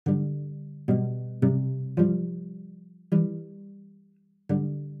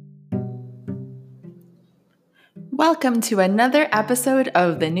Welcome to another episode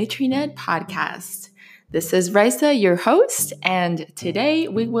of the NutriNet podcast. This is Raisa, your host, and today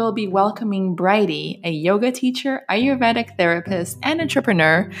we will be welcoming Bridie, a yoga teacher, Ayurvedic therapist, and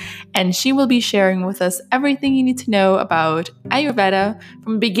entrepreneur, and she will be sharing with us everything you need to know about Ayurveda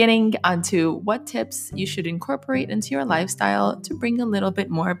from beginning onto what tips you should incorporate into your lifestyle to bring a little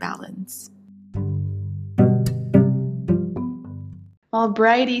bit more balance. Well,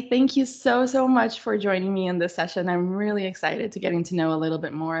 Bridie, thank you so much for joining me in this session. I'm really excited to getting to know a little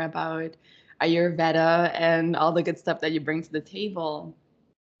bit more about Ayurveda and all the good stuff that you bring to the table.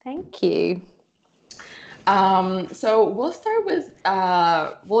 Thank you. So we'll start with,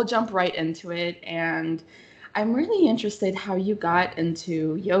 we'll jump right into it. And I'm really interested how you got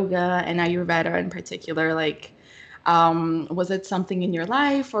into yoga and Ayurveda in particular. Was it something in your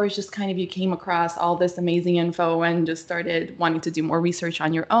life, or it's just kind of you came across all this amazing info and just started wanting to do more research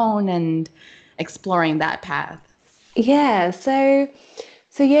on your own and exploring that path? Yeah, so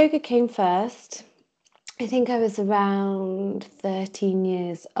yoga came first. I think I was around 13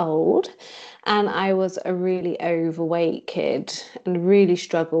 years old, and I was a really overweight kid and really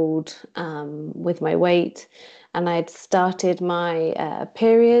struggled with my weight. And I'd started my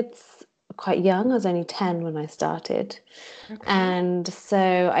periods quite young. I was only 10 when I started. Okay. And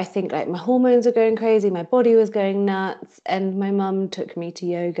so I think like my hormones were going crazy, my body was going nuts, and my mum took me to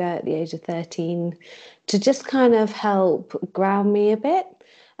yoga at the age of 13 to just kind of help ground me a bit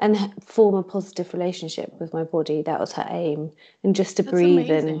and form a positive relationship with my body. That was her aim, and just to That's breathe.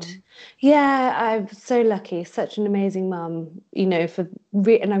 amazing. And yeah, I'm so lucky, such an amazing mum, and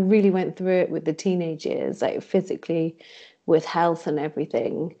I really went through it with the teenage years, like physically with health and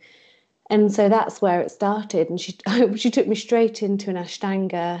everything. And so that's where it started. And she took me straight into an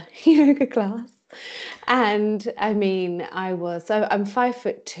Ashtanga yoga class. And I mean, I'm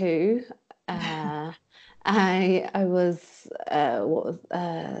 5'2". I was so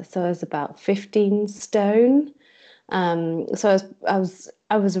I was about 15 stone. So I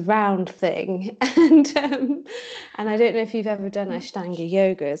was a round thing, and I don't know if you've ever done Ashtanga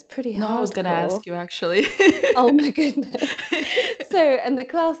yoga. It's pretty No, I was going to hardcore. ask you actually. Oh my goodness. And the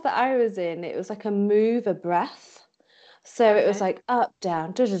class that I was in, it was like a breath. So it was Okay. like up,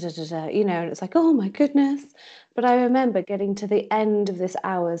 down, da, da, da, da, da, and it's like, oh my goodness. But I remember getting to the end of this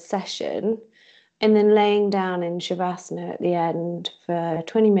hour's session and then laying down in Shavasana at the end for a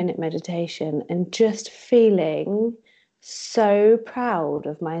 20-minute meditation and just feeling so proud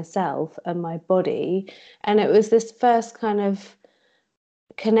of myself and my body. And it was this first kind of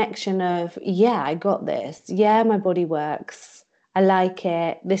connection of, yeah, I got this. Yeah, my body works. I like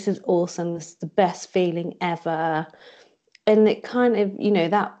it. This is awesome. This is the best feeling ever. And it kind of,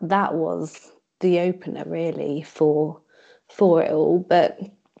 that was the opener really for it all. But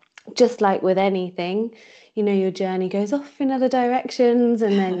just like with anything, your journey goes off in other directions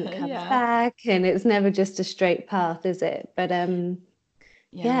and then it comes Yeah. back, and it's never just a straight path, is it? But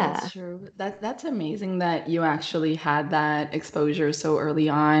Yeah, yeah. that's true. That's amazing that you actually had that exposure so early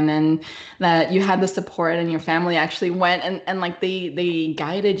on, and that you had the support and your family actually went and like they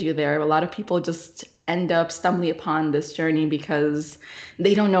guided you there. A lot of people just end up stumbling upon this journey because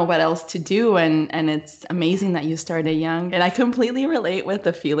they don't know what else to do, and it's amazing that you started young. And I completely relate with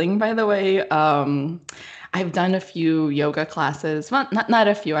the feeling, by the way. I've done a few yoga classes. Well, not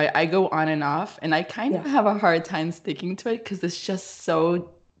a few. I go on and off, and I kind of Yeah. have a hard time sticking to it because it's just so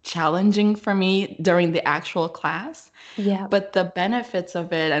challenging for me during the actual class. Yeah. But the benefits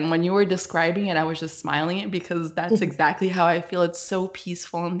of it, and when you were describing it, I was just smiling it because that's exactly how I feel. It's so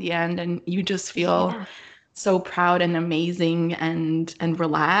peaceful in the end, and you just feel Yeah. so proud and amazing and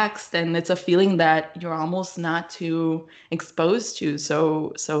relaxed, and it's a feeling that you're almost not too exposed to.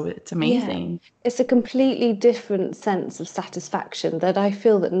 So it's Yeah. amazing. It's a completely different sense of satisfaction that I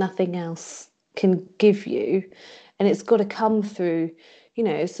feel that nothing else can give you. And it's got to come through,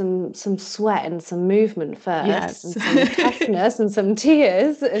 some sweat and some movement first, Yes. and some toughness and some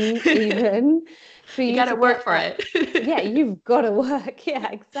tears, and even for You you got to to work get for that. Yeah, it. you've got to work. Yeah,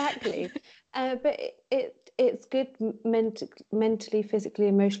 exactly. But it's good mentally, physically,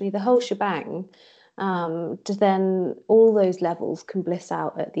 emotionally, the whole shebang. To then all those levels can bliss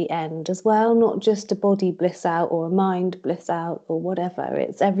out at the end as well, not just a body bliss out or a mind bliss out or whatever.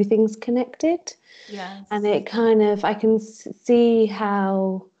 It's everything's connected. And Yes. it kind of, I can see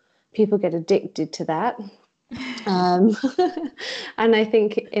how people get addicted to that. Um, and I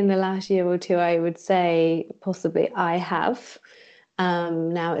think in the last year or two, I would say possibly I have.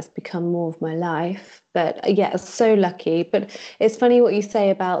 Now it's become more of my life. But yeah, so lucky. But it's funny what you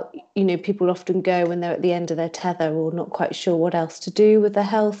say about, people often go when they're at the end of their tether or not quite sure what else to do with their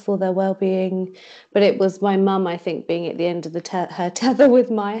health or their well-being. But it was my mum, I think, being at the end of her tether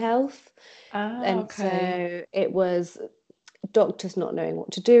with my health. Ah, And okay. so it was doctors not knowing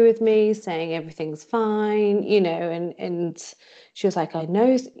what to do with me, saying everything's fine, and she was like, I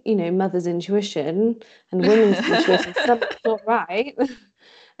know, mother's intuition and women's intuition, something's not right.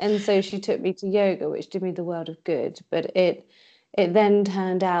 And so she took me to yoga, which did me the world of good. But it then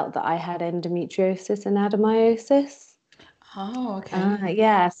turned out that I had endometriosis and adenomyosis. Oh, okay.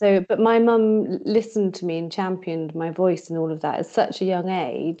 Yeah. So, but my mum listened to me and championed my voice and all of that at such a young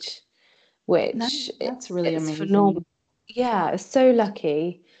age, That which that's really it's phenomenal. amazing. Yeah, I was so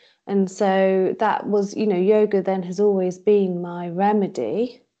lucky. And so that was, yoga then has always been my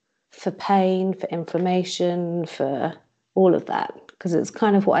remedy for pain, for inflammation, for all of that, because it's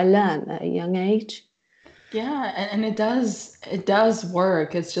kind of what I learned at a young age. Yeah, and it does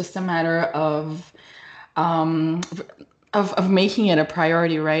work. It's just a matter um of making it a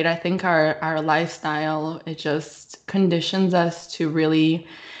priority, right? I think our lifestyle, it just conditions us to really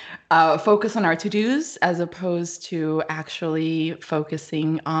focus on our to-dos as opposed to actually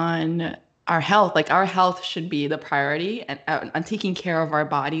focusing on our health. Like our health should be the priority and taking care of our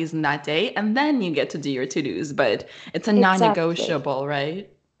bodies in that day, and then you get to do your to-dos, but it's a Exactly. non-negotiable, right?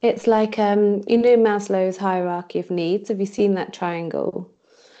 It's like Maslow's hierarchy of needs. Have you seen that triangle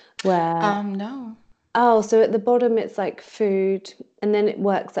where No. oh, so at the bottom it's like food, and then it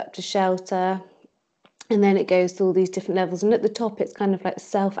works up to shelter, and then it goes to all these different levels. And at the top, it's kind of like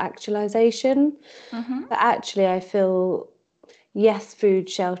self-actualization. Mm-hmm. But actually, I feel yes, food,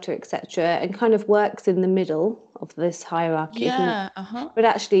 shelter, etc., and kind of works in the middle of this hierarchy, isn't it? Yeah, uh-huh. But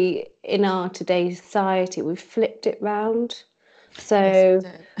actually, in our today's society, we've flipped it round. Yes, we So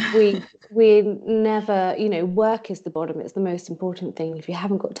did. we never, work is the bottom. It's the most important thing. If you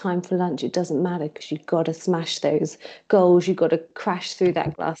haven't got time for lunch, it doesn't matter because you've got to smash those goals. You've got to crash through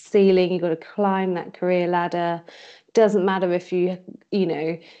that glass ceiling. You've got to climb that career ladder. Doesn't matter if you're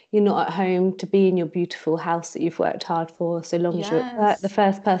not at home to be in your beautiful house that you've worked hard for, so long as you're at work, the Yes.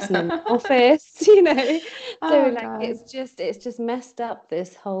 first person in the office. So Oh like God. it's just messed up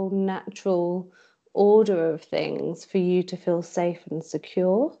this whole natural order of things for you to feel safe and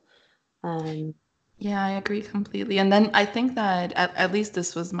secure. Um, Yeah, I agree completely. And then I think that at least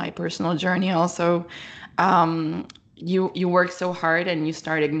this was my personal journey also. You work so hard and you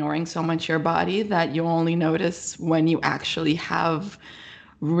start ignoring so much your body that you only notice when you actually have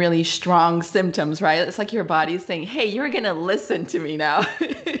really strong symptoms, right? It's like your body's saying, "Hey, you're gonna listen to me now."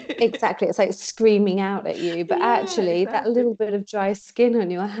 exactly. It's like screaming out at you, but Yeah, actually, that little exactly. bit of dry skin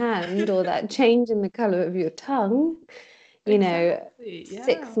on your hand or that change in the color of your tongue, you know, Exactly.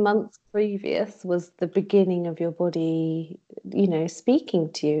 six Yeah. months previous was the beginning of your body,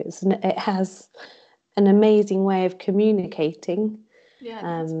 speaking to you. It has an amazing way of communicating. Yeah,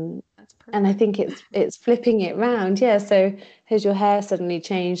 Um, that's and I perfect. think it's flipping it round. Yeah. So has your hair suddenly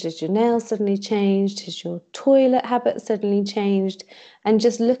changed? Has your nails suddenly changed? Has your toilet habit suddenly changed? And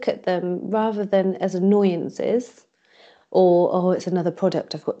just look at them rather than as annoyances or oh, it's another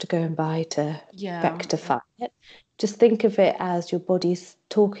product I've got to go and buy to Yeah. rectify it. Just think of it as your body's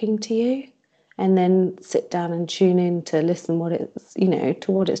talking to you, and then sit down and tune in to listen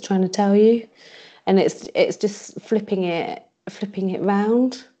to what it's trying to tell you. And it's just flipping it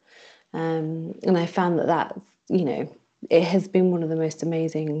round. And I found that it has been one of the most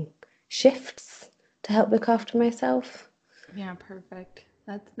amazing shifts to help look after myself. Yeah, perfect.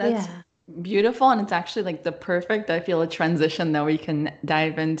 That's Yeah. beautiful, and it's actually like the perfect, I feel, a transition that we can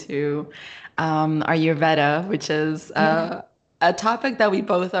dive into Ayurveda, which is Yeah. a topic that we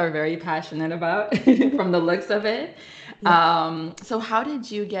both are very passionate about from the looks of it. Yeah. So how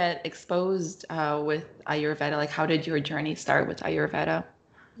did you get exposed with Ayurveda? Like, how did your journey start with Ayurveda?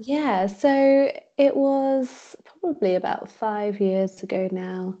 Yeah, so it was probably about 5 years ago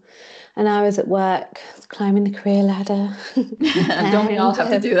now, and I was at work climbing the career ladder, Don't we all and have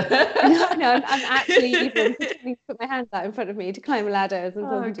to do I know I'm actually even that? pretending to put my hands out in front of me to climb a ladder as I'm Oh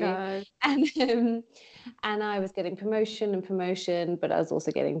talking to you, God. and um, and I was getting promotion and promotion, but I was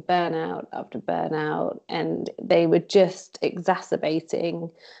also getting burnout after burnout, and they were just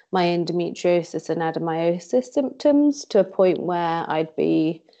exacerbating my endometriosis and adenomyosis symptoms to a point where I'd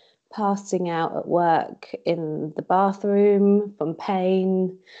be passing out at work in the bathroom from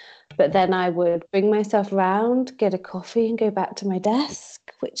pain. But then I would bring myself round, get a coffee, and go back to my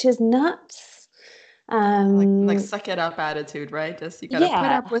desk, which is nuts. Yeah, like Um, suck it up attitude, right? Just you gotta put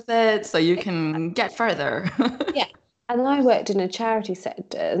yeah, up with it so you can get further. yeah. And I worked in a charity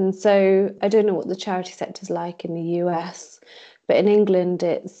sector, and so I don't know what the charity sector is like in the US, but in England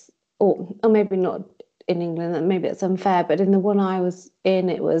or maybe not in England, and maybe it's unfair, but in the one I was in,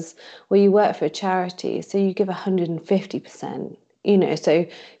 it was where you work for a charity, so you give 150%, so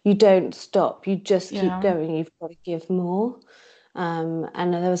you don't stop, you just keep Yeah. going, you've got to give more.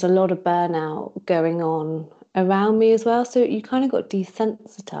 And there was a lot of burnout going on around me as well, so you kind of got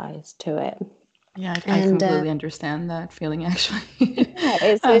desensitized to it. Yeah, I And completely understand that feeling actually. yeah,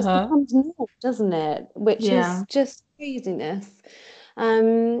 it's Uh-huh. becomes normal, doesn't it? Which is Yeah. just craziness.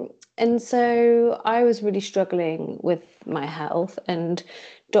 Um, and so I was really struggling with my health, and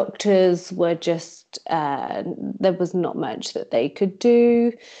doctors were just, there was not much that they could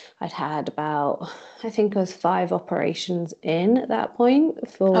do. I'd had about, I think I was 5 operations in at that point Oh,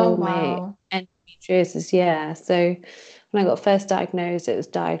 for my wow. endometriosis. Yeah. So when I got first diagnosed, it was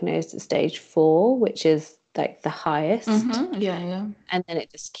diagnosed at stage 4, which is like the highest, Mm-hmm. Yeah, yeah. and then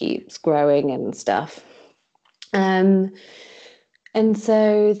it just keeps growing and stuff. Um, and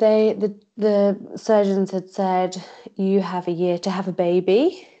so the surgeons had said, you have a year to have a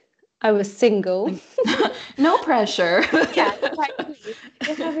baby. I was single. Like, no pressure. Yeah, exactly.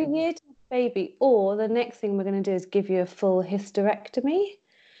 You have a year to have a baby, or the next thing we're going to do is give you a full hysterectomy.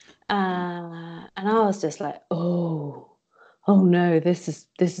 And I was just like, oh no, this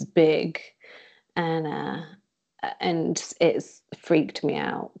is big, and it's freaked me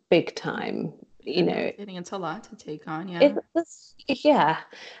out big time. Yeah, devastating. It's a lot to take on. It Yeah. was, yeah.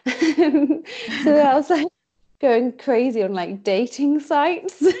 So I was like going crazy on like dating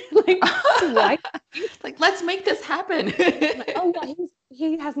sites, like swipe. Like, let's make this happen. Like, oh yeah,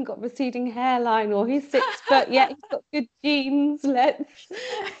 he hasn't got receding hairline, or he's 6 foot, yet he's got good genes. Let's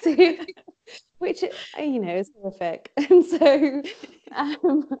see, which is horrific. And so,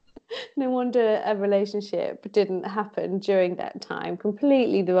 um, no wonder a relationship didn't happen during that time.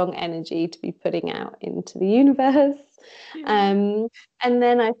 Completely the wrong energy to be putting out into the universe. Yeah. Um, and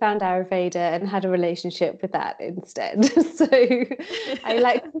then I found Ayurveda and had a relationship with that instead. So I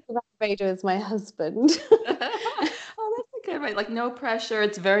like to think of Ayurveda as my husband. Oh, that's a good way. Like, no pressure.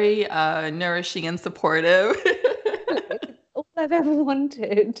 It's very nourishing and supportive. It's all I've ever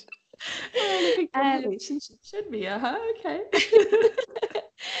wanted. Like a good Um, relationship should be. Uh-huh. Okay.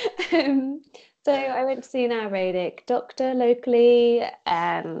 Um, so I went to see an Ayurvedic doctor locally,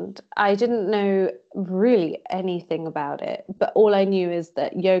 and I didn't know really anything about it. But all I knew is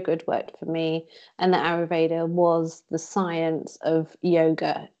that yoga had worked for me, and that Ayurveda was the science of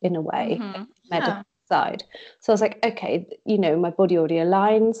yoga in a way, Mm-hmm. medical Yeah. side. So I was like, okay, my body already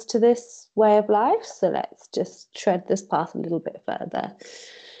aligns to this way of life, so let's just tread this path a little bit further.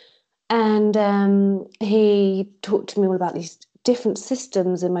 And he talked to me all about these different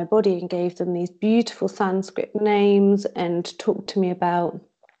systems in my body and gave them these beautiful Sanskrit names, and talked to me about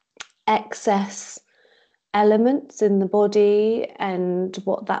excess elements in the body and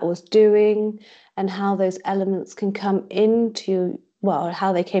what that was doing, and how those elements can come into, well,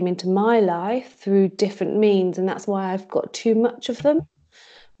 how they came into my life through different means. And that's why I've got too much of them,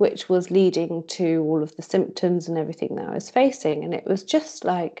 which was leading to all of the symptoms and everything that I was facing. And it was just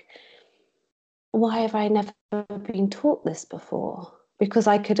like, why have I never been taught this before? Because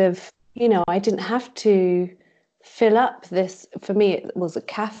I could have, I didn't have to fill up this. For me, it was a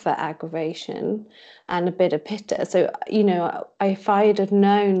kapha aggravation and a bit of pitta. So, if I'd have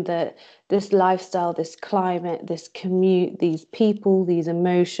known that this lifestyle, this climate, this commute, these people, these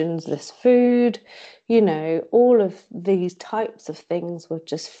emotions, this food, all of these types of things were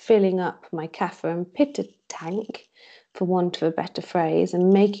just filling up my kapha and pitta tank, for want of a better phrase,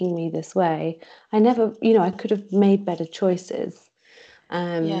 and making me this way. I never, I could have made better choices.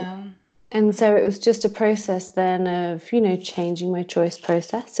 Um, Yeah. and so it was just a process then of, changing my choice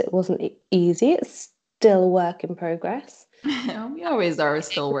process. It wasn't easy. It's still a work in progress. We always are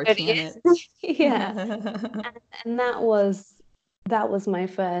still It working really on it. is. Yeah. And that was my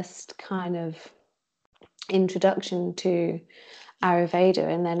first kind of introduction to Ayurveda,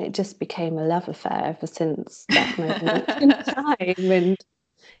 and then it just became a love affair ever since that moment in time. And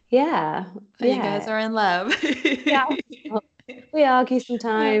yeah, So you guys yeah, are in love. yeah. Well, we argue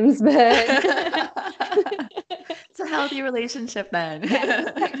sometimes, but It's a healthy relationship then. yeah,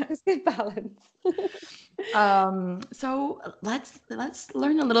 exactly. It's good balance. So let's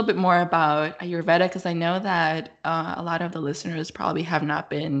learn a little bit more about Ayurveda, because I know that a lot of the listeners probably have not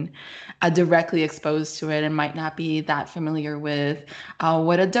been directly exposed to it and might not be that familiar with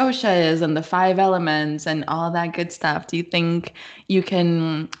what a dosha is and the 5 elements and all that good stuff. Do you think you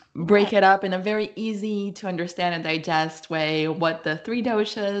can Yeah. break it up in a very easy to understand and digest way, what the 3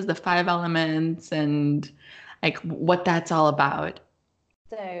 doshas, the 5 elements, and like what that's all about.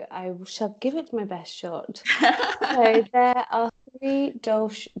 So I shall give it my best shot. So there are three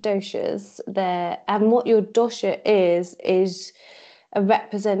doshas there, and what your dosha is a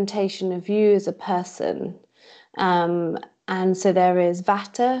representation of you as a person. Um, and so there is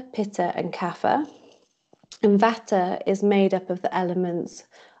Vata, Pitta, and Kapha. And Vata is made up of the elements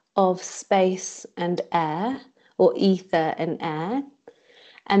of space and air, or ether and air.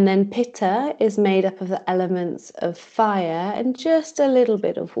 And then Pitta is made up of the elements of fire and just a little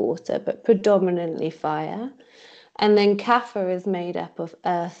bit of water, but predominantly fire. And then Kapha is made up of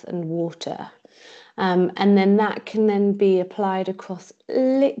earth and water. And then that can then be applied across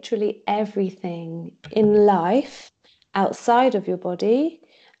literally everything in life outside of your body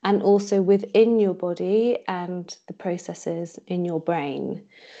and also within your body and the processes in your brain.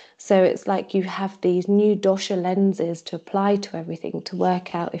 So it's like you have these new dosha lenses to apply to everything to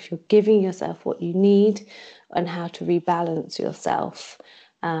work out if you're giving yourself what you need and how to rebalance yourself.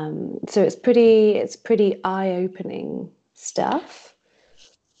 So it's pretty eye-opening stuff.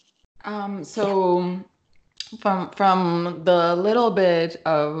 So from the little bit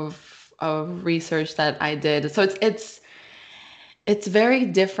of research that I did, so it's very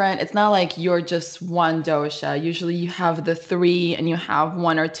different. It's not like you're just one dosha. Usually you have the three and you have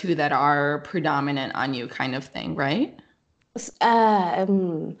one or two that are predominant on you kind of thing, right? So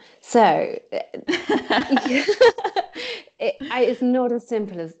it's not as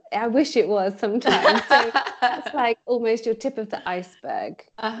simple as I wish it was sometimes. So that's like almost your tip of the iceberg.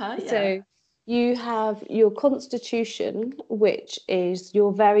 Uh-huh, yeah. So you have your constitution, which is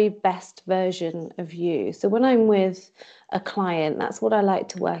your very best version of you. So when I'm with a client, that's what I like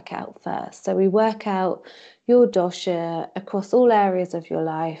to work out first. So we work out your dosha across all areas of your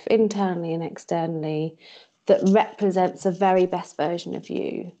life, internally and externally, that represents a very best version of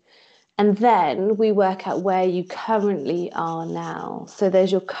you. And then we work out where you currently are now. So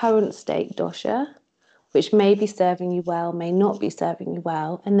there's your current state dosha, which may be serving you well, may not be serving you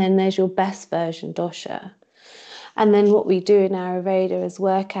well. And then there's your best version dosha. And then what we do in Ayurveda is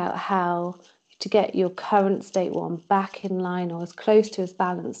work out how to get your current state one back in line or as close to as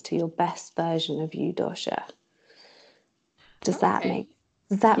balanced to your best version of you dosha. Does that make Okay.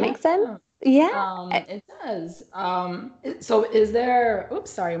 does that Yeah. make sense? Yeah. It does. So is there,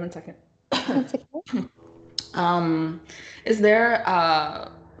 oops, sorry, one second. That's okay. Um, is there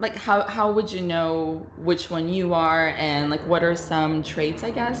like how would you know which one you are and like what are some traits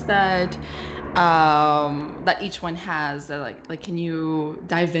I guess that each one has like can you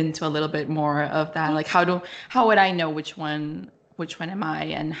dive into a little bit more of that? Like how would I know which one am I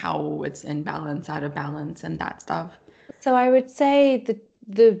and how it's in balance, out of balance and that stuff? So I would say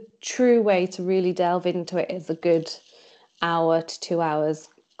the true way to really delve into it is a good hour to 2 hours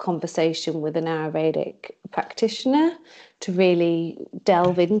conversation with an Ayurvedic practitioner to really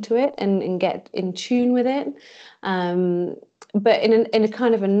delve into it and get in tune with it. Um, but in a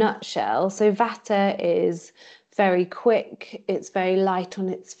kind of a nutshell, so Vata is very quick, it's very light on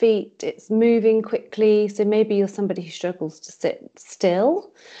its feet, it's moving quickly. So maybe you're somebody who struggles to sit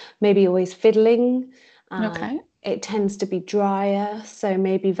still, maybe always fiddling. Um, Okay. it tends to be drier, so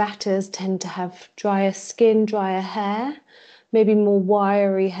maybe Vatas tend to have drier skin, drier hair, maybe more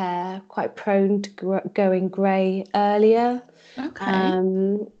wiry hair, quite prone to going grey earlier. Okay.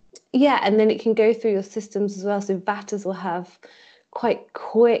 Um, yeah, and then it can go through your systems as well. So Vatas will have quite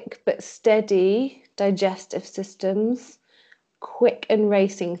quick but steady digestive systems, quick and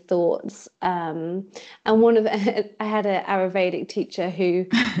racing thoughts. And one of I had an Ayurvedic teacher who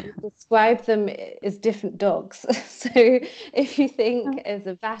described them as different dogs. So if you think as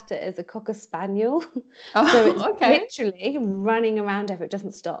a Vata as a cocker spaniel, so it's Oh, okay. literally running around ever, it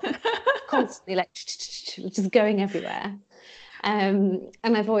doesn't stop, constantly like just going everywhere. And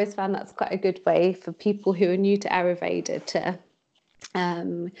I've always found that's quite a good way for people who are new to Ayurveda to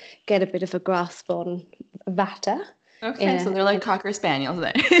um, get a bit of a grasp on Vata Okay, so in they're like Cocker Spaniels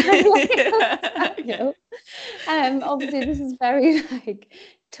then. like a Okay. spaniel. Obviously, this is very like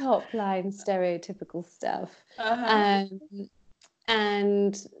top line stereotypical stuff. Uh-huh. Um,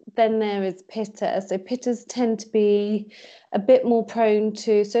 and then there is Pitta. So Pittas tend to be a bit more prone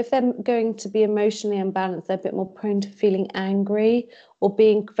to, so if they're going to be emotionally unbalanced, they're a bit more prone to feeling angry or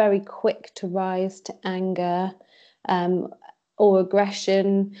being very quick to rise to anger. Or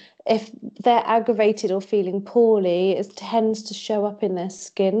aggression. If they're aggravated or feeling poorly, it tends to show up in their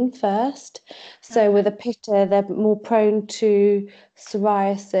skin first. So with Okay. a pitta, they're more prone to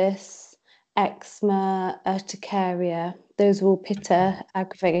psoriasis, eczema, urticaria. Those are all pitta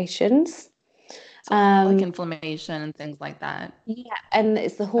aggravations. So more like inflammation and things like that. Yeah, and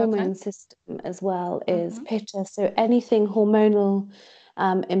it's the Okay. hormone system as well is Mm-hmm. pitta. So anything hormonal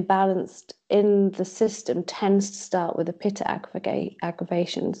imbalanced in the system tends to start with a pitta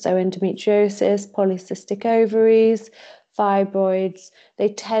aggravation. So endometriosis, polycystic ovaries, fibroids, they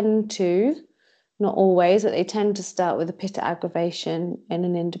tend to, not always, but they tend to start with a pitta aggravation in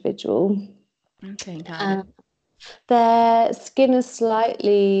an individual. Okay, got Um, it. their skin is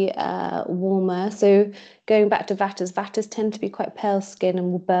slightly warmer. So going back to Vatas, Vatas tend to be quite pale skin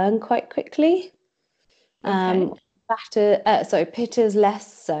and will burn quite quickly. Okay. Um, Pitta's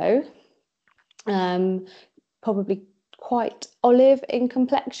less so. Um, Probably quite olive in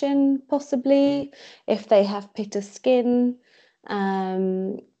complexion, possibly if they have Pitta skin.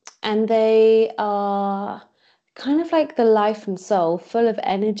 Um, and they are kind of like the life and soul, full of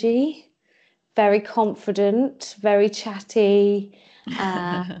energy, very confident, very chatty.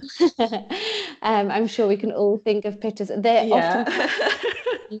 Uh, I'm sure we can all think of pictures. They're often Yeah. quite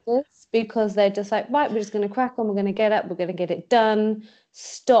leaders because they're just like, right, we're just going to crack on, we're going to get up, we're going to get it done,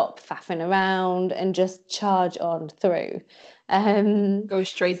 stop faffing around and just charge on through. Um, Go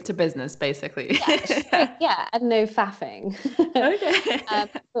straight to business, basically. yeah, straight, yeah, and no faffing. Okay.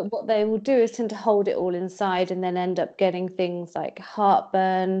 But what they will do is tend to hold it all inside and then end up getting things like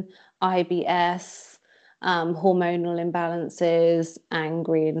heartburn, IBS, hormonal imbalances,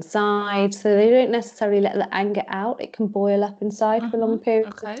 angry inside. So they don't necessarily let the anger out. It can boil up inside for long Mm-hmm.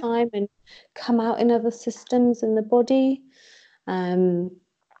 periods of Okay. time and come out in other systems in the body. Um,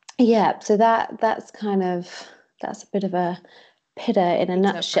 yeah, so that's a bit of a pitta in a Big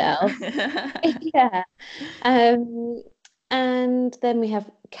difference. nutshell. Yeah. Um, and then we have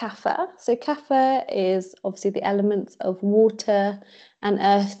Kapha. So Kapha is obviously the elements of water and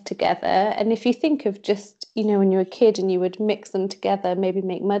earth together. And if you think of just, when you were a kid and you would mix them together, maybe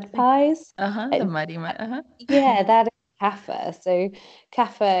make mud Like, pies. the like muddy mud. Uh-huh. yeah, that is Kapha. So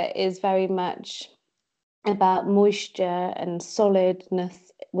Kapha is very much about moisture and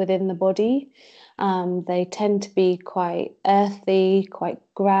solidness within the body. They tend to be quite earthy, quite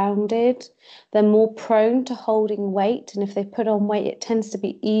grounded. They're more prone to holding weight, and if they put on weight, it tends to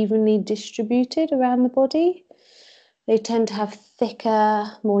be evenly distributed around the body. They tend to have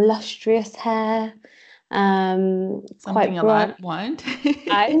thicker, more lustrous hair, Something quite a bright lot want.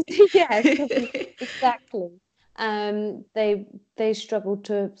 eyes. Yes, exactly. They struggle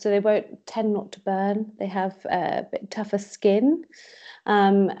to, so they won't tend not to burn. They have a bit tougher skin.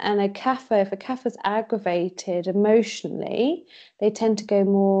 And if a kapha's aggravated emotionally, they tend to go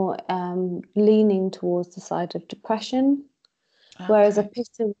more leaning towards the side of depression. Whereas a Okay.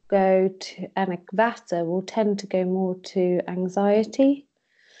 pitta will go to, and a vata will tend to go more to anxiety.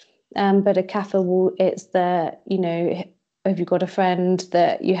 But a kapha will, it's have you got a friend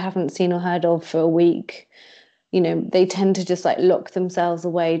that you haven't seen or heard of for a week? They tend to just like lock themselves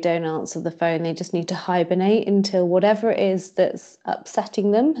away, don't answer the phone. They just need to hibernate until whatever it is that's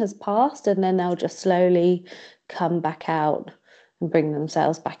upsetting them has passed, and then they'll just slowly come back out and bring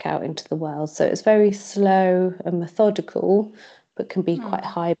themselves back out into the world. So it's very slow and methodical, but can be quite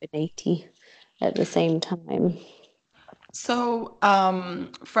Hmm. hibernatey at the same time. So,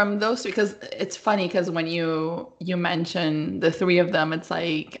 from those three, because it's funny because when you mention the three of them, it's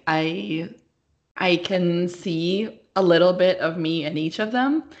like I can see a little bit of me in each of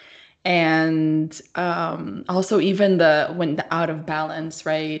them. And also even when the out of balance,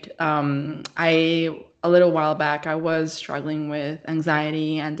 right? I a little while back I was struggling with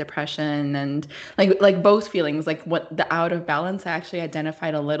anxiety and depression and like both feelings, like what the out of balance I actually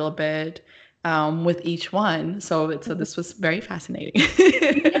identified a little bit with each one. So this was very fascinating.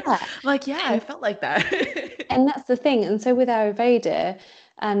 Yeah. Like, yeah, I And felt like that. And that's the thing. And so with Ayurveda,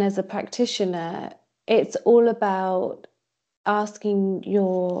 and as a practitioner, it's all about asking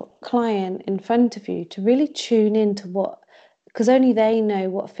your client in front of you to really tune into because only they know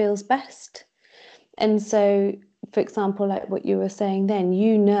what feels best. And so, for example, like what you were saying then,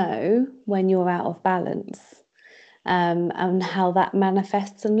 when you're out of balance, and how that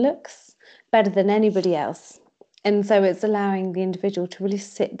manifests and looks better than anybody else. And so it's allowing the individual to really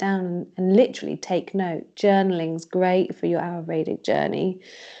sit down and literally take note. Journaling's great for your Ayurvedic journey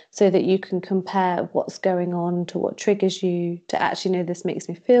so that you can compare what's going on to what triggers you to actually know this makes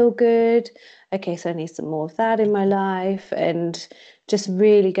me feel good. Okay, so I need some more of that in my life, and just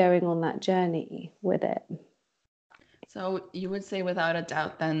really going on that journey with it. So you would say without a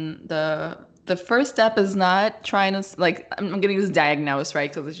doubt then the the first step is not trying to like I'm gonna use diagnose, right?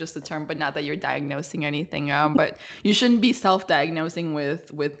 Because it's just a term, but not that you're diagnosing anything. But you shouldn't be self-diagnosing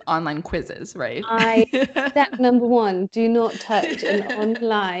with online quizzes, right? I Step number one, do not touch an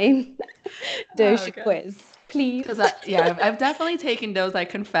online Oh dosha God. quiz, please. Because I've definitely taken those, I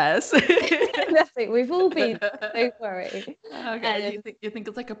confess. That's it. We've all been there, don't worry. Okay, Um, you think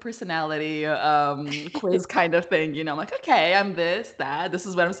it's like a personality quiz kind of thing, you know? I'm like, okay, I'm this, that. This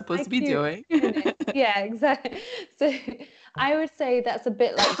is what I'm supposed to be IQ, doing. isn't it? Yeah, exactly. So I would say that's a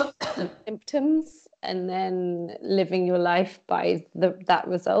bit like symptoms and then living your life by that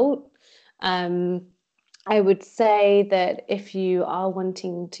result. Um, I would say that if you are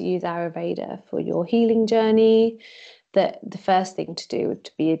wanting to use Ayurveda for your healing journey, that the first thing to do would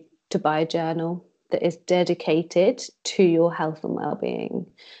be to buy a journal that is dedicated to your health and well-being,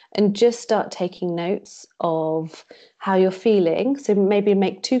 and just start taking notes of how you're feeling. So maybe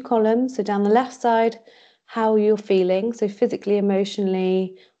make two columns. So down the left side, how you're feeling, so physically,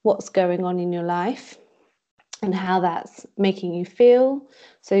 emotionally, what's going on in your life and how that's making you feel.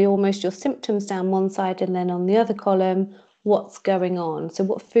 So you almost your symptoms down one side, and then on the other column, what's going on. So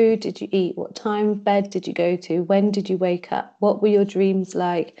what food did you eat? What time of bed did you go to? When did you wake up? What were your dreams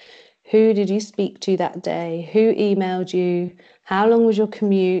like? Who did you speak to that day? Who emailed you? How long was your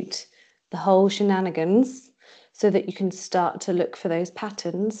commute? The whole shenanigans, so that you can start to look for those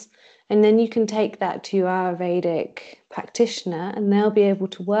patterns. And then you can take that to your Ayurvedic practitioner, and they'll be able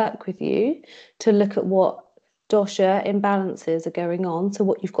to work with you to look at what dosha imbalances are going on, so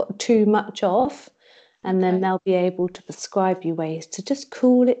what you've got too much of, and then Okay. they'll be able to prescribe you ways to just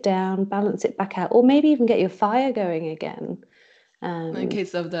cool it down, balance it back out, or maybe even get your fire going again. In Um,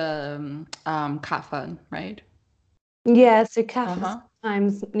 case of the kapha, right? yeah, so kapha Uh-huh.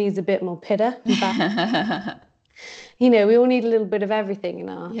 sometimes needs a bit more pitta and balance. We all need a little bit of everything in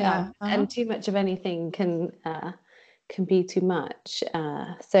our, Yeah. Uh-huh. and too much of anything can be too much.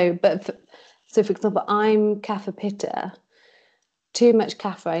 So for example, I'm kapha pitta. Too much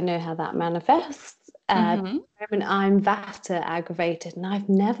kapha, I know how that manifests. Mm-hmm. And I'm vata aggravated, and I've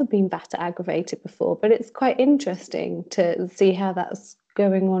never been vata aggravated before, but it's quite interesting to see how that's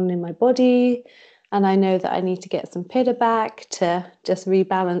going on in my body. And I know that I need to get some pitta back to just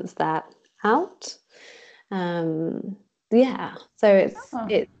rebalance that out. Um, yeah, so Oh.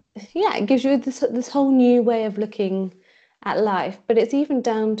 it gives you this whole new way of looking at life, but it's even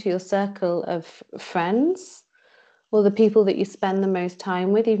down to your circle of friends or the people that you spend the most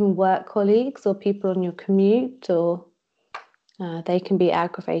time with, even work colleagues or people on your commute, or they can be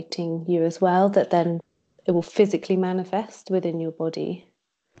aggravating you as well, that then it will physically manifest within your body.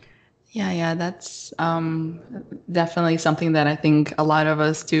 Yeah, that's definitely something that I think a lot of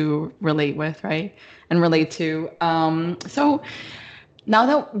us do relate with, right? And relate to. So now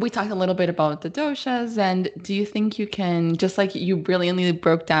that we talked a little bit about the doshas, and do you think you can, just like you brilliantly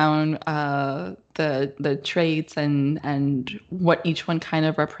broke down the traits and what each one kind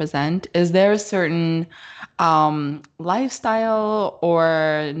of represent, is there a certain lifestyle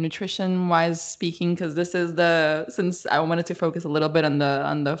or nutrition wise speaking? Because this is since I wanted to focus a little bit on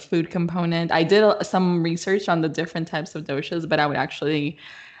the food component. I did some research on the different types of doshas, but I would actually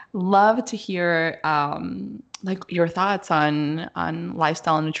love to hear like your thoughts on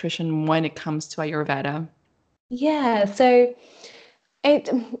lifestyle and nutrition when it comes to Ayurveda. Yeah, so it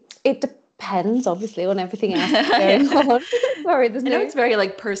it depends obviously on everything else that's going Yeah. on. Sorry, there's I know no. it's very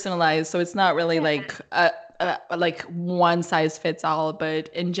like personalized, so it's not really like one size fits all, but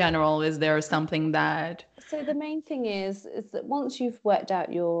in general, is there something that So the main thing is that once you've worked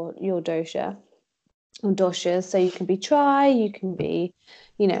out your dosha or doshas, so you can be tri, you can be,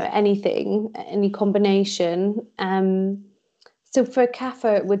 anything, any combination. So for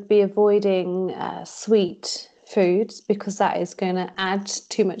kapha, it would be avoiding sweet foods because that is going to add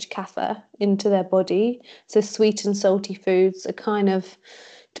too much kapha into their body. So sweet and salty foods are kind of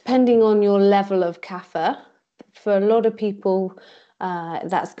depending on your level of kapha. For a lot of people,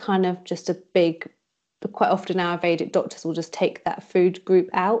 that's kind of just a big. Quite often, Ayurvedic doctors will just take that food group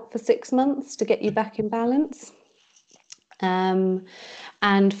out for 6 months to get you back in balance. Um,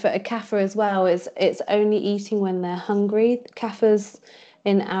 and for a kapha as well, it's only eating when they're hungry. Kaphas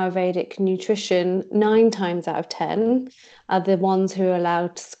in Ayurvedic nutrition, 9 times out of 10, are the ones who are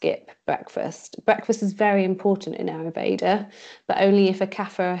allowed to skip breakfast. Breakfast is very important in Ayurveda, but only if a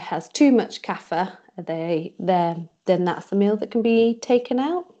kapha has too much kapha, then that's the meal that can be taken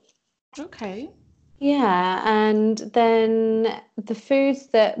out. okay? Yeah, and then the foods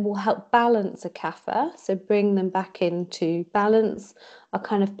that will help balance a kapha, so bring them back into balance, are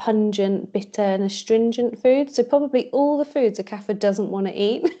kind of pungent, bitter, and astringent foods. So probably all the foods a kapha doesn't want to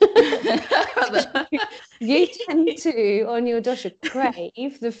eat. You tend to, on your dosha,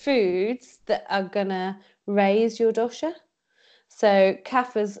 crave the foods that are gonna raise your dosha. So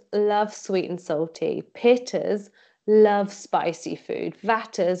kaffas love sweet and salty. Pittas love spicy food.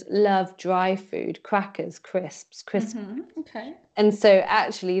 Vattas love dry food, crackers, crisps. Okay. And so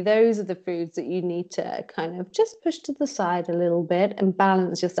actually those are the foods that you need to kind of just push to the side a little bit and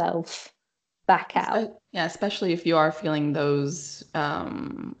balance yourself back out. Yeah, especially if you are feeling those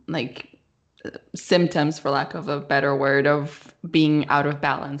like symptoms, for lack of a better word, of being out of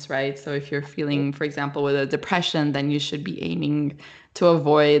balance, right? So if you're feeling, for example, with a depression, then you should be aiming to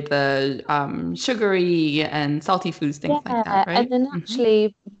avoid the sugary and salty foods, things like that, Yeah, and right? then Mm-hmm.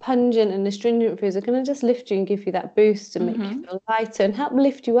 actually pungent and astringent foods are going to just lift you and give you that boost and make you Mm-hmm. feel lighter and help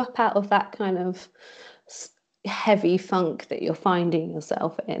lift you up out of that kind of heavy funk that you're finding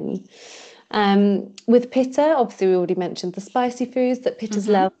yourself in. With pitta, obviously we already mentioned the spicy foods that pittas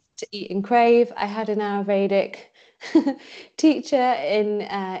love Mm-hmm. to eat and crave. I had an Ayurvedic teacher in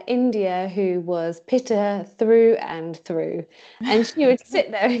India who was pitta through and through, and she would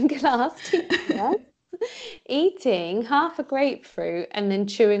sit there in class teaching us, eating half a grapefruit and then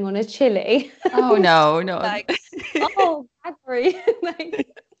chewing on a chili. Oh no, no. Like, oh, Cadbury, like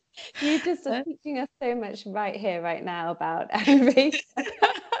you just are teaching us so much right here, right now about Ayurveda.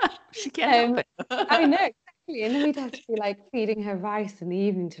 She can't help Um, it. I know exactly, and then we'd have to be like feeding her rice in the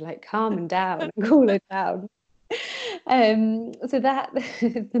evening to like calm her down and cool her down. So that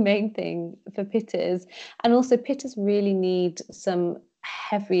is the main thing for pittas, and also pittas really need some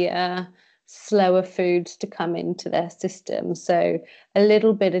heavier, slower foods to come into their system. So a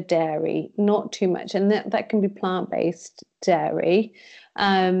little bit of dairy, not too much, and that can be plant-based dairy.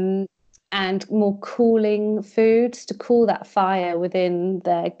 Um, and more cooling foods to cool that fire within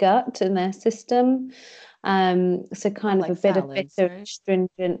their gut and their system. So More kind of a like bit of salads, bitter, right?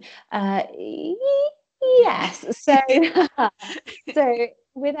 astringent. Yes. So, so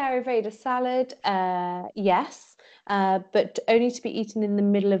with Ayurveda salad, yes, but only to be eaten in the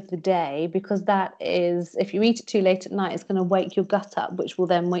middle of the day because that is, if you eat it too late at night, it's going to wake your gut up, which will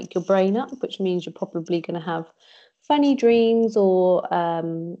then wake your brain up, which means you're probably going to have funny dreams or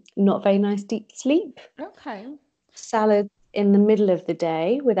not very nice deep sleep. Okay. Salad in the middle of the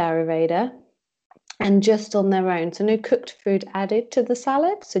day with Ayurveda and just on their own. So no cooked food added to the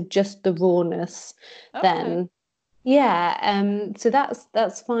salad, so just the rawness Okay. then. Yeah, so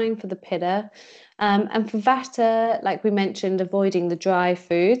that's fine for the pitta. And for vata, like we mentioned, avoiding the dry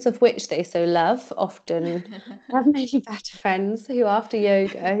foods, of which they so love. Often I have many vata friends who after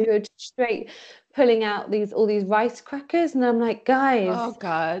yoga who are just straight pulling out these all these rice crackers, and I'm like, Oh guys,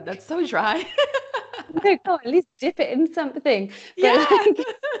 God, that's so dry. no, go on, at least dip it in something. But Yeah. like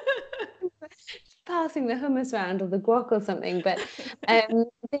passing the hummus around or the guac or something, but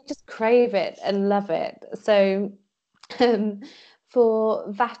they just crave it and love it. So um, for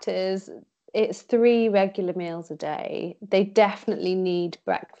Vatters, it's 3 regular meals a day. They definitely need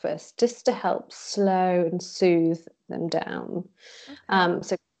breakfast just to help slow and soothe them down. Okay.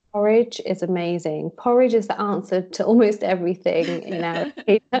 So porridge is amazing. Porridge is the answer to almost everything in our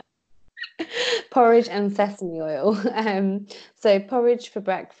porridge and sesame oil. So porridge for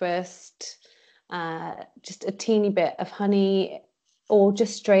breakfast, just a teeny bit of honey, or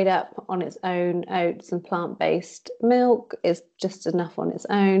just straight up on its own oats and plant-based milk is just enough on its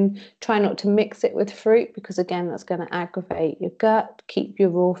own. Try not to mix it with fruit because again, that's going to aggravate your gut. Keep your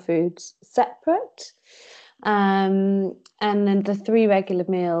raw foods separate. And then the 3 regular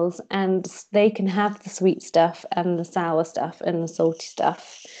meals, and they can have the sweet stuff and the sour stuff and the salty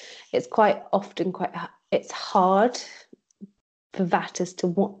stuff. It's quite often it's hard for Vatters to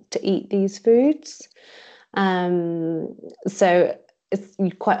want to eat these foods. Um, so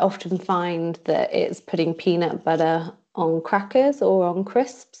you quite often find that it's putting peanut butter on crackers or on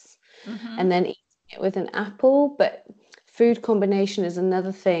crisps Mm-hmm. and then eating it with an apple. But food combination is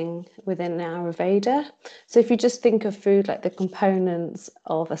another thing within Ayurveda. So if you just think of food like the components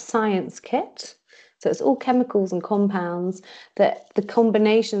of a science kit, so it's all chemicals and compounds that the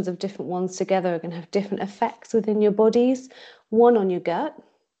combinations of different ones together are going to have different effects within your bodies. One on your gut.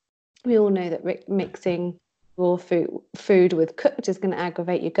 We all know that mixing raw food with cooked is going to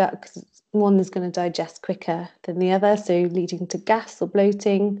aggravate your gut because one is going to digest quicker than the other, so leading to gas or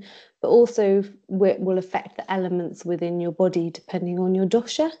bloating, but also will affect the elements within your body depending on your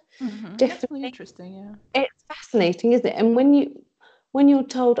dosha Mm-hmm. That's really differently. interesting, yeah. It's fascinating, isn't it? And when you when you're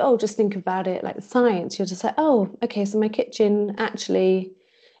told, oh, just think about it like science, you're just like, oh, okay, so my kitchen actually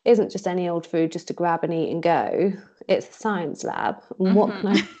isn't just any old food just to grab and eat and go. It's a science lab. And what can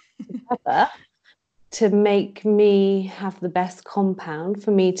I Hmm. put together to make me have the best compound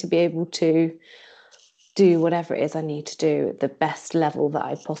for me to be able to do whatever it is I need to do at the best level that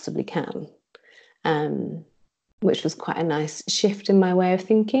I possibly can? Um, which was quite a nice shift in my way of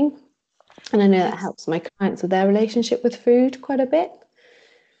thinking. And I know that It's helps my clients with their relationship with food quite a bit.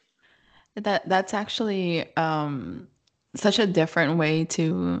 that's actually such a different way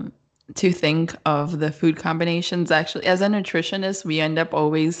to think of the food combinations. Actually, as a nutritionist, we end up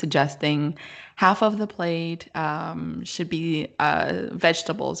always suggesting half of the plate should be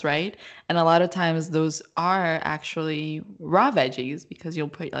vegetables, right? And a lot of times those are actually raw veggies because you'll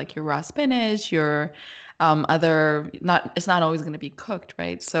put like your raw spinach, your other not it's not always going to be cooked,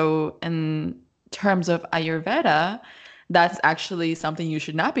 right? So in terms of Ayurveda, that's actually something you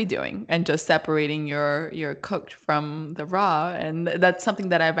should not be doing and just separating your cooked from the raw. And that's something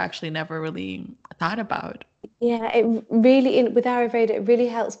that I've actually never really thought about. Yeah, it really, with Ayurveda, it really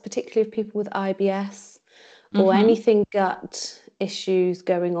helps, particularly if people with IBS or Mm-hmm. anything gut issues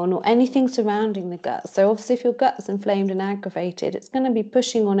going on or anything surrounding the gut. So obviously, if your gut's inflamed and aggravated, it's going to be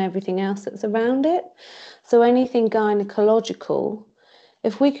pushing on everything else that's around it. So anything gynecological,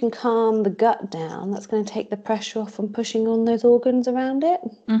 if we can calm the gut down, that's going to take the pressure off from pushing on those organs around it.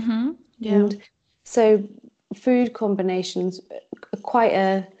 Mm-hmm. Yeah. And so food combinations are quite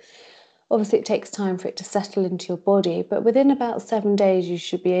a obviously it takes time for it to settle into your body, but within about 7 days you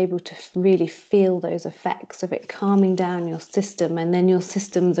should be able to really feel those effects of it calming down your system and then your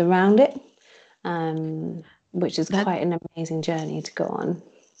systems around it, um, which is That quite an amazing journey to go on.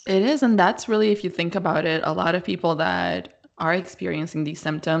 it is, and that's really, if you think about it, a lot of people that are experiencing these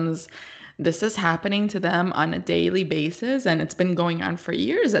symptoms, this is happening to them on a daily basis, and it's been going on for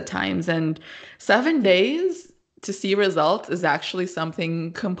years at times. And 7 days to see results is actually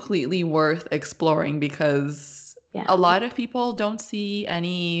something completely worth exploring because Yeah, a lot of people don't see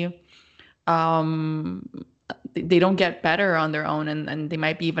any um they don't get better on their own, and they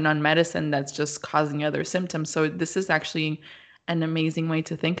might be even on medicine that's just causing other symptoms. So this is actually an amazing way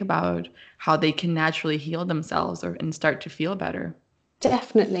to think about how they can naturally heal themselves or and start to feel better.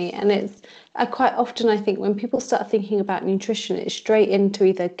 definitely. And it's quite often I think when people start thinking about nutrition, it's straight into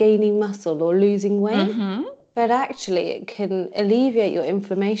either gaining muscle or losing weight. Mm-hmm. But actually, it can alleviate your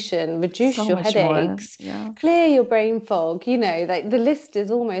inflammation, reduce So your much more. headaches, Yeah. clear your brain fog. Like the list is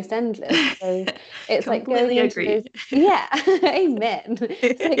almost endless. So it's like going Completely into agree. those, yeah, amen.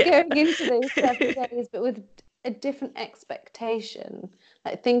 It's like Yeah. going into those 7 days, but with a different expectation.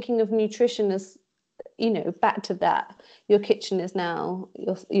 Like thinking of nutrition as, back to that. Your kitchen is now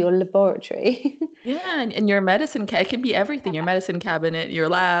your laboratory. Yeah, and your medicine it can be everything. Your medicine cabinet, your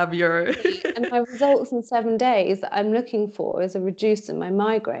lab, your And my results in 7 days that I'm looking for is a reduce in my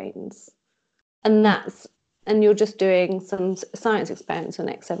migraines. And and you're just doing some science experiments for the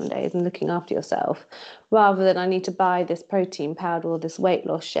next 7 days and looking after yourself rather than I need to buy this protein powder or this weight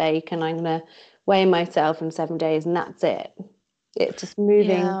loss shake and I'm going to weigh myself in 7 days and that's it. It's just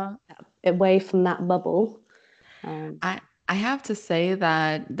moving yeah. away from that bubble. Um, I I have to say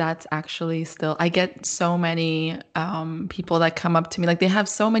that that's actually still I get so many people that come up to me like they have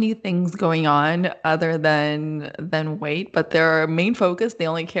so many things going on other than weight, but their main focus they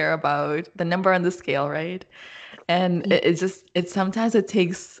only care about the number on the scale, right? And it's just it's sometimes it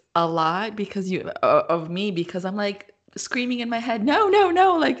takes a lot because you of me because I'm like screaming in my head, no, no,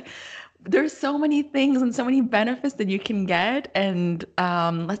 no, like there's so many things and so many benefits that you can get, and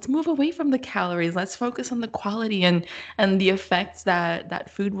let's move away from the calories. Let's focus on the quality and the effects that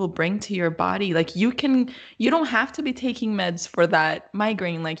that food will bring to your body. Like you don't have to be taking meds for that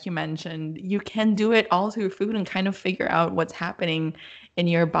migraine, like you mentioned. You can do it all through food and kind of figure out what's happening in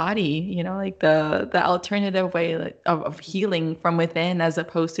your body. You know, like the alternative way of healing from within, as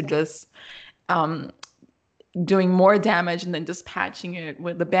opposed to just um, doing more damage and then just patching it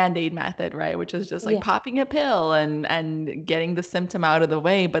with the band-aid method, right? Which is just like yeah, popping a pill and getting the symptom out of the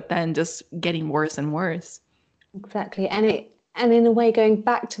way, but then just getting worse and worse. exactly. And in a way, going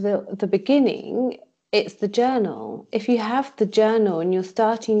back to the beginning, it's the journal. If you have the journal and you're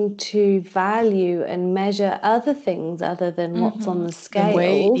starting to value and measure other things other than what's on Mm-hmm. the The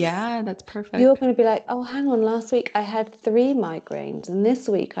way, scales, yeah, that's you're perfect. going to be like, oh, hang on, last week I had 3 migraines, and this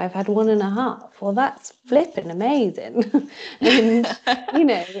week I've had 1.5. Well, that's flipping amazing. And,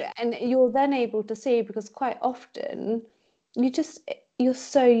 and you're then able to see because quite often you just, you're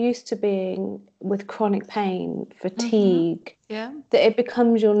so used to being with chronic pain, Mm-hmm. fatigue, Yeah. that it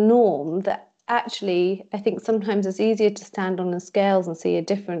becomes your norm that actually, I think sometimes it's easier to stand on the scales and see a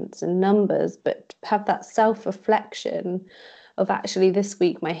difference in numbers, but to have that self-reflection of actually this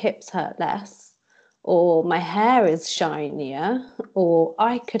week my hips hurt less, or my hair is shinier, or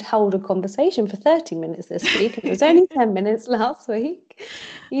I could hold a conversation for 30 minutes this week and it was only 10 minutes last week.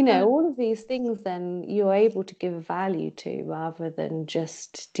 All of these things then you're able to give value to rather than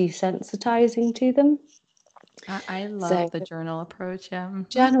just desensitizing to them. I So love the journal approach. Yeah. Mhm.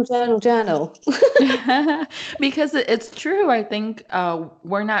 journal, journal, journal. Because it's true. I think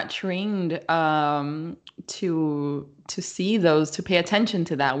we're not trained to see those, to pay attention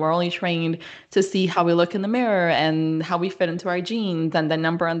to that. We're only trained to see how we look in the mirror and how we fit into our jeans and the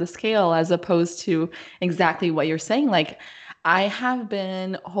number on the scale, as opposed to exactly what you're saying. Like, I have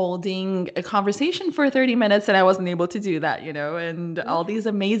been holding a conversation for 30 minutes and I wasn't able to do that, and all these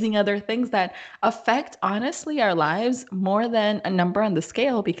amazing other things that affect honestly our lives more than a number on the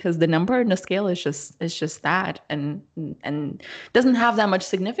scale, because the number on the scale is just that, and doesn't have that much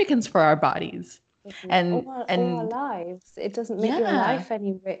significance for our bodies. And All our and lives. It doesn't make your yeah, life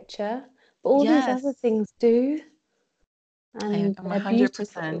any richer, but all these other yes, things do, I and am they're 100%.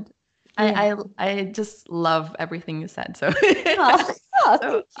 beautiful. Yeah. I just love everything you said. So Oh, oh,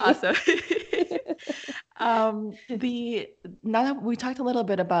 so thank you. awesome. The Now that we talked a little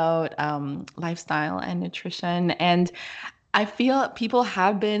bit about lifestyle and nutrition, and I feel people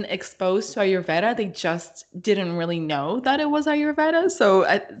have been exposed to Ayurveda. They just didn't really know that it was Ayurveda. So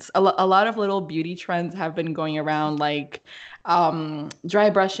a lot of little beauty trends have been going around, like dry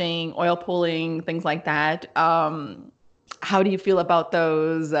brushing, oil pulling, things like that. How do you feel about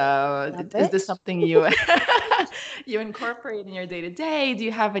those? Love Is this it. something you you incorporate in your day to day? Do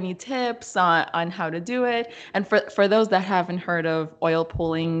you have any tips on how to do it? And for those that haven't heard of oil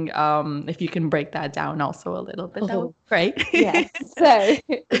pulling, if you can break that down also a little bit, that would Oh, be great. yes. So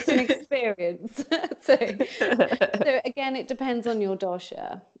it's an experience. So again, it depends on your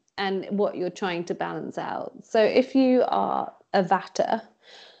dosha and what you're trying to balance out. So if you are a vata,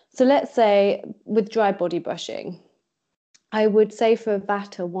 so let's say with dry body brushing, I would say for a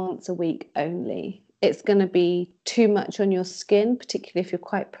vata once a week only. It's going to be too much on your skin, particularly if you're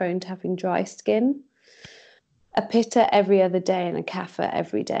quite prone to having dry skin. A pitta every other day and a kapha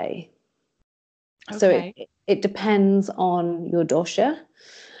every day. So Okay. it depends on your dosha.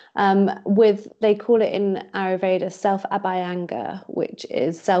 With they call it in Ayurveda self abhyanga, which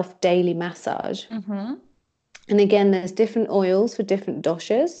is self daily massage. Mm-hmm. And again, there's different oils for different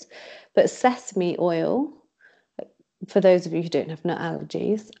doshas, but sesame oil, for those of you who don't have nut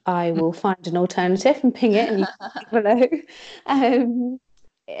allergies, I will find an alternative and ping it, and you can below. Um,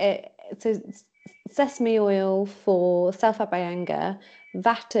 so sesame oil for self abhyanga,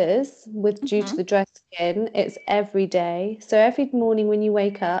 vatas with due to Mm-hmm. the dry skin, it's every day. So every morning when you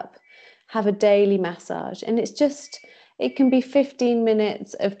wake up, have a daily massage, and it can be 15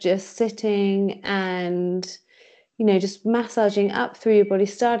 minutes of just sitting and just massaging up through your body,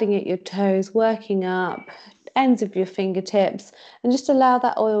 starting at your toes, working up, ends of your fingertips, and just allow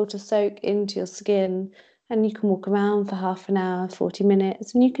that oil to soak into your skin. And you can walk around for half an hour, 40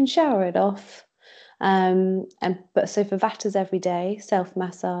 minutes, and you can shower it off. But so for Vatas every day, self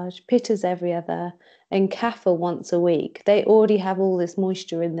massage, Pittas every other, and Kapha once a week. They already have all this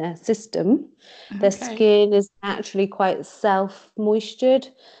moisture in their system. Their Okay. skin is naturally quite self moistured.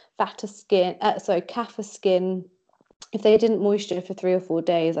 Kapha skin, if they didn't moisture for 3 or 4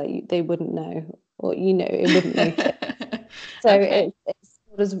 days, they wouldn't know, or it wouldn't notice. So Okay.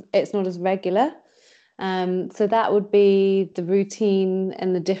 it's not as regular. So that would be the routine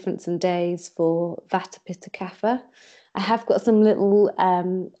and the difference in days for Vata Pitta Kapha. I have got some little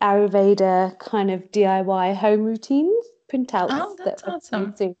Ayurveda kind of DIY home routines Oh, printouts that that's are coming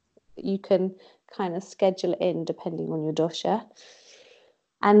awesome. soon that you can kind of schedule in depending on your dosha.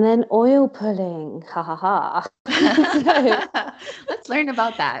 And then oil pulling, ha ha ha. So Let's learn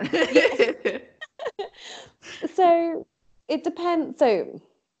about yes, that. so it depends. So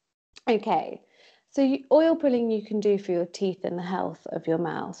okay. So oil pulling you can do for your teeth and the health of your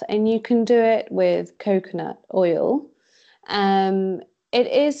mouth, and you can do it with coconut oil. Um, it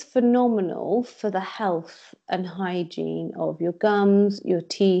is phenomenal for the health and hygiene of your gums, your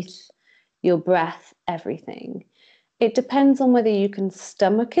teeth, your breath, everything. It depends on whether you can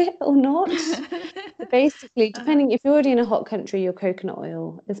stomach it or not. So basically, Uh, depending if you're already in a hot country, your coconut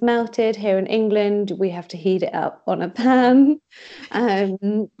oil is melted. Here in England, we have to heat it up on a pan.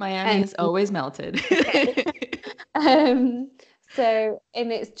 Miami And is always melted. um,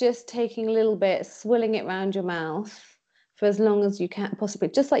 and it's just taking a little bit, swilling it around your mouth for as long as you can possibly,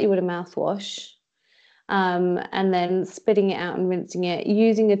 just like you would a mouthwash. and then spitting it out and rinsing it,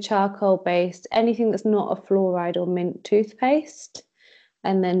 using a charcoal based, anything that's not a fluoride or mint toothpaste,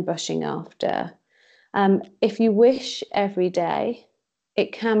 and then brushing after. If you wish every day,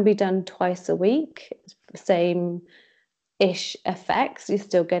 it can be done twice a week, same ish effects. You're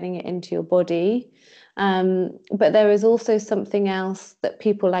still getting it into your body. But there is also something else that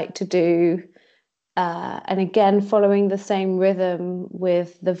people like to do. And again, following the same rhythm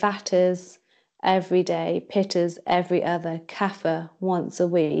with the Vatas every day, Pittas every other, Kapha once a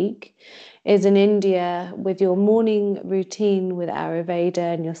week, is in India with your morning routine with Ayurveda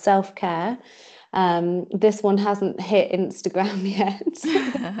and your self care. This one hasn't hit Instagram yet.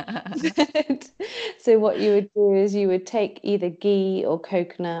 So what you would do is you would take either ghee or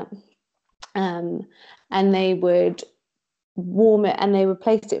coconut, um, and they would warm it and they would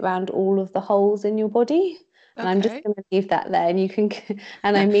place it around all of the holes in your body. And I'm just Okay. going to leave that there, and you can,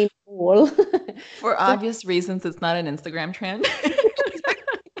 and I mean all. For So obvious reasons, it's not an Instagram trend.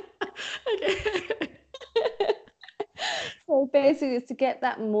 Okay. So basically, it's to get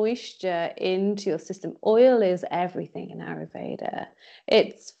that moisture into your system. Oil is everything in Ayurveda.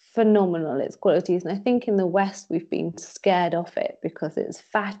 It's phenomenal, its qualities. And I think in the West, we've been scared off it because it's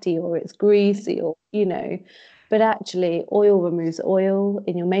fatty or it's greasy or, but actually, oil removes oil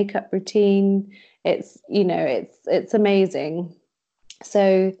in your makeup routine. It's amazing.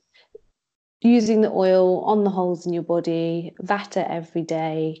 So using the oil on the holes in your body, Vata every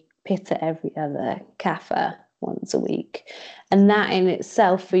day, Pitta every other, Kapha once a week. And that in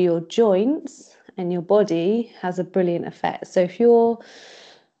itself for your joints and your body has a brilliant effect. So if you're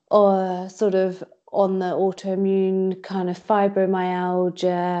sort of on the autoimmune kind of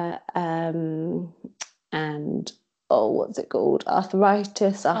fibromyalgia, and what's it called?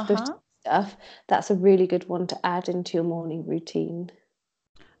 Arthritic Uh-huh. stuff, that's a really good one to add into your morning routine.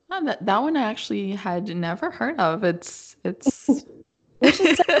 Oh, that one I actually had never heard of. It's We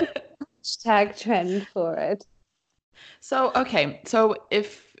should set a hashtag trend for it. So okay, so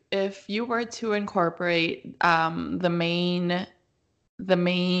if you were to incorporate the main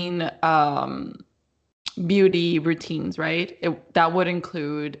beauty routines, right? That would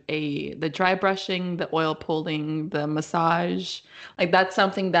include the dry brushing, the oil pulling, the massage. Like that's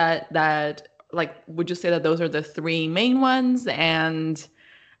something that like would you say that those are the three main ones and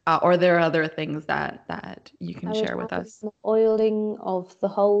or there are other things that you can I would share with add in us? the oiling of the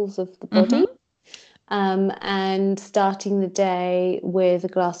wholes of the body, Mm-hmm. and starting the day with a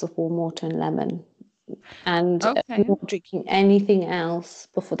glass of warm water and lemon, and Okay. not drinking anything else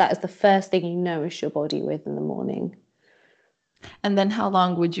before. That is the first thing you nourish your body with in the morning. And then how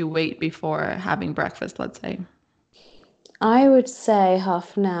long would you wait before having breakfast, let's say? I would say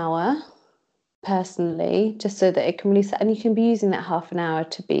half an hour personally, just so that it can really set, and you can be using that half an hour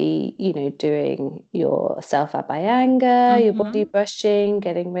to be, doing your self abhyanga, your body Mm-hmm. brushing,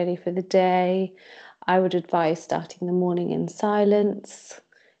 getting ready for the day. I would advise starting the morning in silence.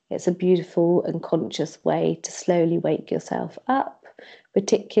 It's a beautiful and conscious way to slowly wake yourself up,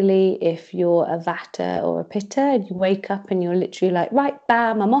 particularly if you're a Vata or a Pitta and you wake up and you're literally like, right,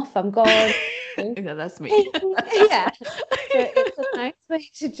 bam, I'm off, I'm gone. Yeah, that's me. Yeah. So it's a nice way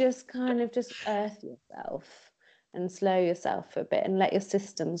to just kind of just earth yourself and slow yourself for a bit and let your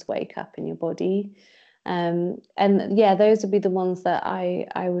systems wake up in your body. And yeah, those would be the ones that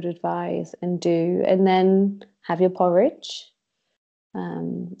I would advise and do. And then have your porridge.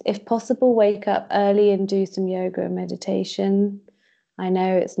 If possible, wake up early and do some yoga and meditation. I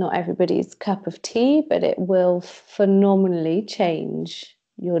know it's not everybody's cup of tea, but it will phenomenally change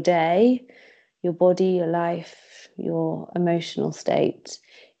your day, your body, your life, your emotional state.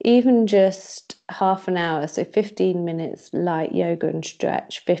 Even just half an hour, so 15 minutes light yoga and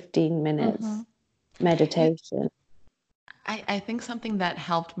stretch, 15 hmm minutes You, meditation. I think something that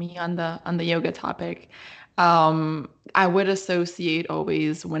helped me on the yoga topic, I would associate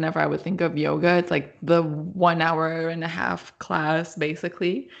always whenever I would think of yoga, it's like the 1 hour and a half class,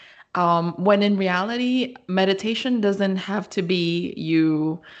 basically. When in reality, meditation doesn't have to be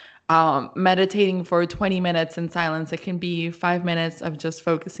you meditating for 20 minutes in silence. It can be 5 minutes of just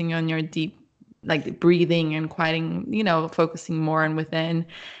focusing on your deep, like breathing and quieting, focusing more on within.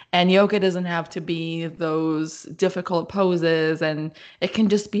 And yoga doesn't have to be those difficult poses, and it can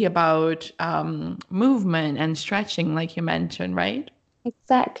just be about movement and stretching, like you mentioned, right?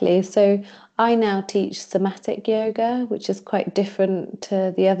 Exactly. So I now teach somatic yoga, which is quite different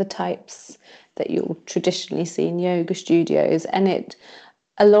to the other types that you'll traditionally see in yoga studios. And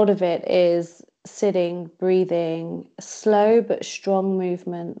a lot of it is sitting, breathing, slow but strong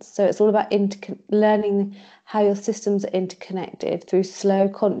movements. So it's all about learning how your systems are interconnected through slow,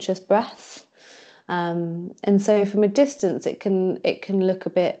 conscious breaths. And so from a distance, it can look a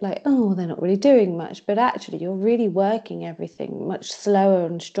bit like, oh, they're not really doing much, but actually you're really working everything much slower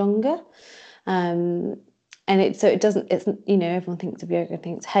and stronger. And it doesn't, it's, everyone thinks of yoga,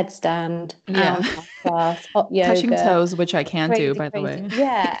 thinks headstand, Yeah. hour class, hot Touching yoga, toes, which I can't do, crazy, by the crazy. way.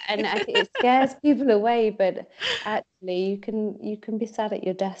 Yeah. And I think it scares people away, but actually you can be sat at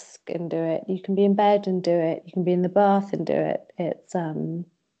your desk and do it. You can be in bed and do it. You can be in the bath and do it.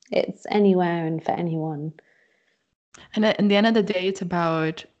 It's anywhere and for anyone. And at the end of the day, it's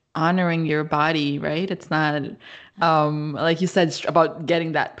about honoring your body, right? It's not like you said about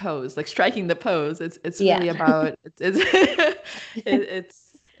getting that pose, like striking the pose. It's Yeah. really about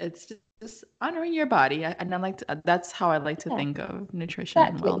it's just honoring your body. And I like to, that's how I like to Yeah, think of nutrition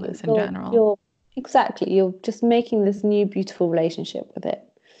and exactly. wellness in general. You're just making this new beautiful relationship with it.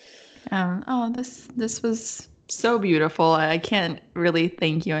 Oh, this was so beautiful. I can't really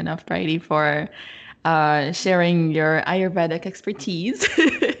thank you enough, Bridie, for sharing your Ayurvedic expertise.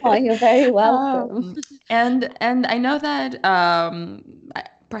 Oh, you're very welcome. Um, and I know that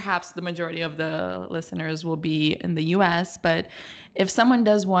perhaps the majority of the listeners will be in the US, but if someone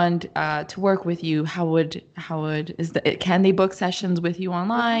does want to work with you, how would can they book sessions with you Yeah.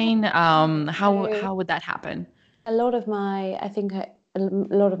 online? So How would that happen? a lot of my, I think a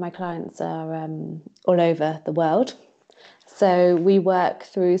lot of my clients are all over the world. So we work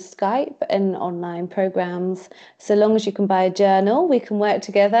through Skype and online programs. So long as you can buy a journal, we can work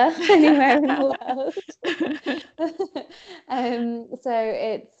together anywhere in the world. So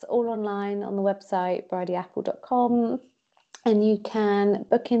it's all online on the website, bridieapple.com. And you can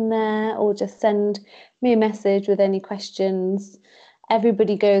book in there or just send me a message with any questions.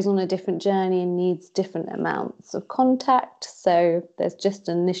 Everybody goes on a different journey and needs different amounts of contact. So there's just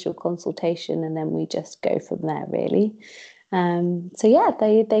an initial consultation and then we just go from there, really. So yeah,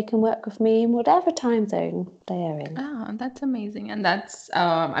 they can work with me in whatever time zone they are in. Oh, that's amazing. And that's,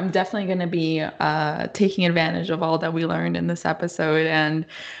 I'm definitely going to be taking advantage of all that we learned in this episode and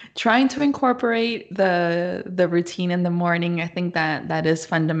trying to incorporate the routine in the morning. I think that that is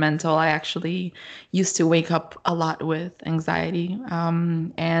fundamental. I actually used to wake up a lot with anxiety.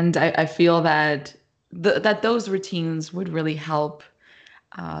 And I feel that that those routines would really help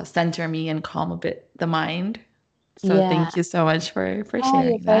center me and calm a bit the mind. So Yeah. thank you so much for Oh, you're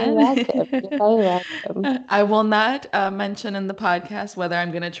sharing very welcome. You're that. very welcome. I will not mention in the podcast whether I'm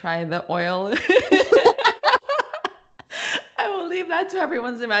going to try the oil. I will leave that to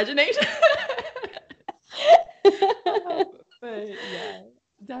everyone's imagination. Uh, but yeah,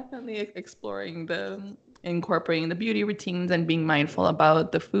 definitely exploring incorporating the beauty routines and being mindful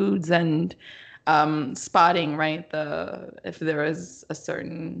about the foods and spotting, right, if there is a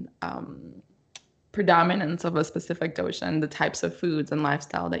certain predominance of a specific dosha and the types of foods and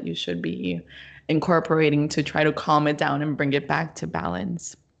lifestyle that you should be incorporating to try to calm it down and bring it back to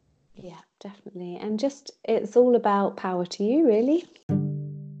balance. Yeah, definitely. And just it's all about power to you, really.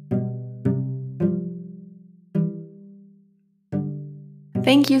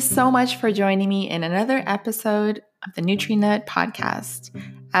 Thank you so much for joining me in another episode of the NutriNut podcast.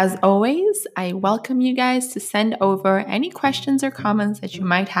 As always, I welcome you guys to send over any questions or comments that you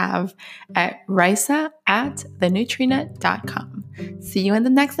might have at risa@thenutrinut.com. See you in the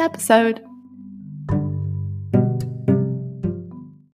next episode.